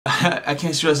I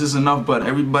can't stress this enough, but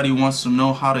everybody wants to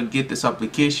know how to get this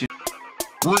application.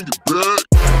 Bring it back.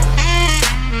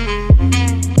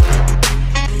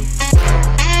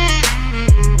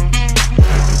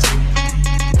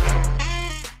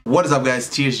 What is up, guys?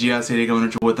 TSG today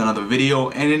coming with another video,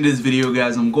 and in this video,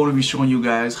 guys, I'm going to be showing you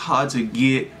guys how to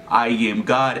get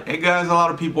igameguard. And guys, a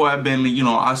lot of people have been,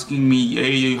 asking me,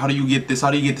 hey, how do you get this? How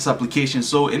do you get this application?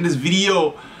 So in this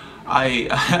video,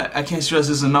 I can't stress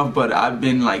this enough, but I've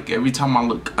been like, every time I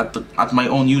look at my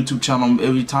own YouTube channel,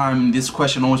 every time this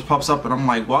question always pops up, and I'm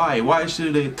like, why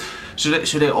should they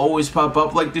always pop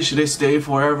up like this? Should they stay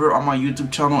forever on my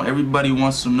YouTube channel? Everybody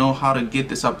wants to know how to get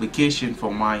this application. For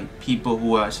my people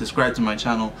who are subscribed to my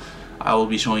channel, I will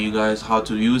be showing you guys how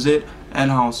to use it,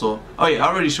 and also, oh yeah, I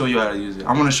already showed you how to use it.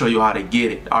 I'm gonna show you how to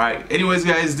get it. Alright, anyways,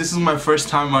 guys, this is my first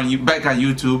time back on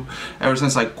YouTube ever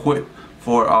since I quit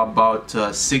for about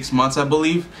 6 months, I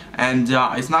believe, and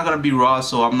it's not gonna be raw,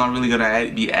 so I'm not really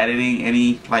gonna be editing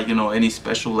any any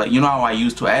special, how I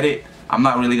used to edit. I'm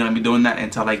not really gonna be doing that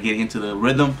until I get into the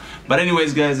rhythm. But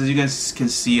anyways, guys, as you guys can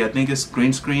see, I think it's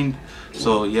green screen,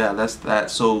 so yeah, that's that.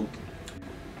 So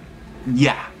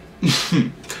yeah.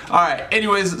 Alright,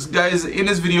 anyways, guys, in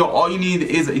this video, all you need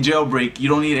is a jailbreak. You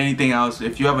don't need anything else.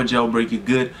 If you have a jailbreak, you're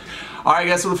good. Alright,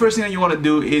 guys, so the first thing that you want to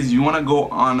do is you want to go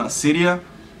on Cydia.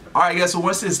 Alright, guys, so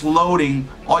once it's loading,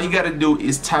 all you gotta do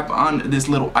is tap on this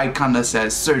little icon that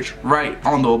says search right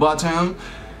on the bottom.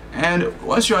 And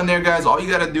once you're on there, guys, all you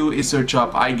gotta do is search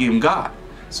up igameguard.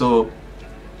 So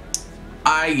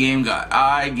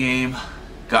igameguard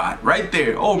right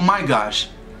there. Oh my gosh,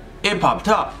 it popped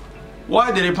up.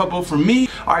 Why did it pop up for me?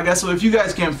 Alright, guys, so if you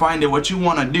guys can't find it, what you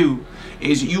want to do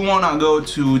is you want to go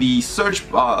to the search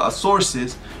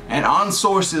sources, and on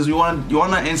sources you want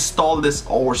to install this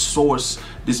source,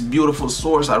 this beautiful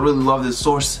source. I really love this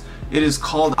source. It is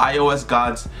called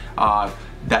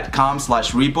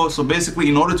igameguardian.com/repo. So basically,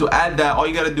 in order to add that, all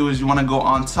you got to do is you want to go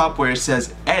on top where it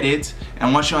says edit,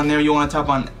 and once you're on there, you want to tap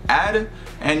on add,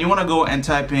 and you want to go and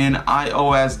type in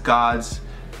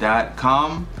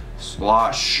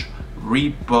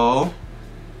igameguardian.com/repo.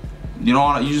 You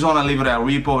just want to leave it at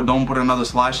repo. Don't put another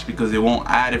slash because it won't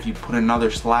add if you put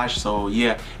another slash. So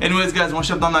yeah, anyways, guys, once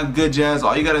you've done that good jazz,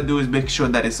 all you gotta do is make sure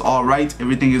that it's all right,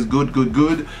 everything is good,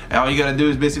 and all you gotta do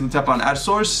is basically tap on add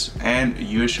source, and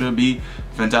you should be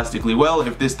fantastically well.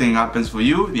 If this thing happens for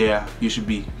you, yeah, you should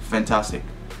be fantastic.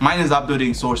 Mine is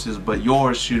uploading sources, but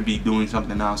yours should be doing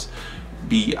something else. I'll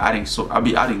be adding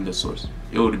the source.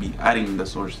 It would be adding the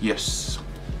source. Yes,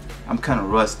 I'm kind of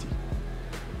rusty,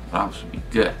 but I should be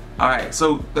good. Alright,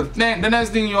 so the next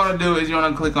thing you want to do is you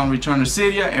want to click on return to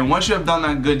Cydia, and once you have done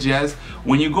that good jazz,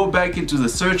 when you go back into the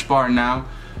search bar now,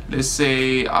 let's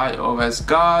say iOS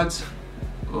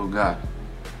oh god,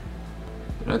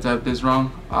 did I type this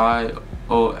wrong?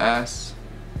 iOS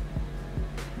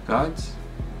gods?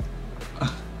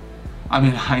 I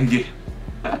mean,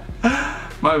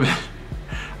 my bad.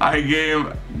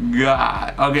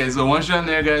 igameguard. Okay, so once you're on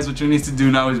there, guys, what you need to do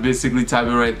now is basically type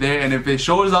it right there, and if it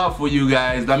shows up for you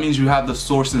guys, that means you have the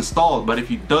source installed. But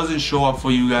if it doesn't show up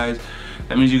for you guys,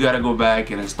 that means you gotta go back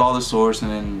and install the source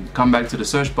and then come back to the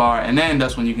search bar, and then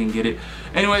that's when you can get it.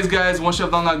 Anyways, guys, once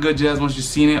you've done that good jazz, once you've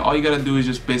seen it, all you gotta do is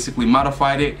just basically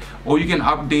modify it, or you can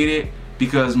update it,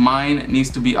 because mine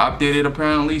needs to be updated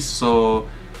apparently. So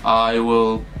I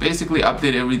will basically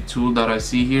update every tool that I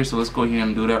see here. So let's go here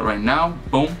and do that right now.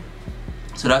 Boom.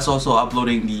 So that's also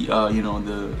uploading the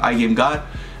the igameguard.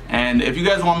 And if you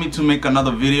guys want me to make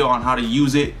another video on how to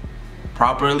use it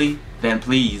properly, then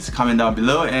please comment down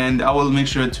below, and I will make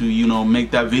sure to make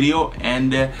that video.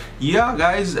 And yeah,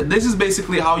 guys, this is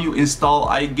basically how you install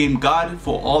igameguard.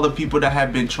 For all the people that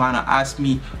have been trying to ask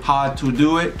me how to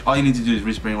do it, all you need to do is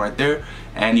respring right there,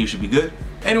 and you should be good.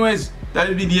 Anyways, that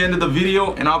would be the end of the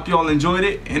video, and I hope you all enjoyed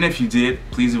it. And if you did,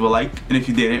 please leave a like, and if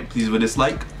you didn't, please leave a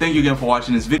dislike. Thank you again for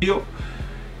watching this video.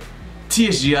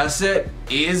 TSG Asset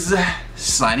is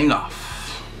signing off.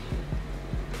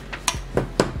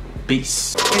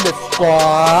 Peace. In the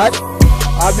squad,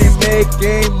 I've been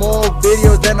making more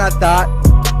videos than I thought.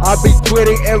 I'll be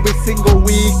tweeting every single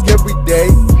week, every day.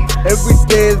 Every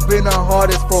day has been the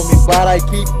hardest for me, but I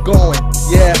keep going.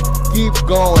 Yeah, keep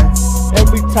going.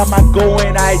 Every time I go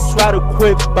in, I try to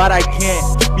quit, but I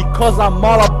can't, because I'm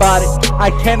all about it. I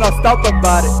cannot stop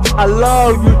about it. I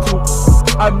love YouTube.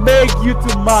 I make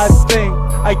YouTube my thing.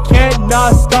 I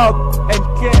cannot stop and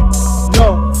can't,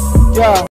 no, yeah.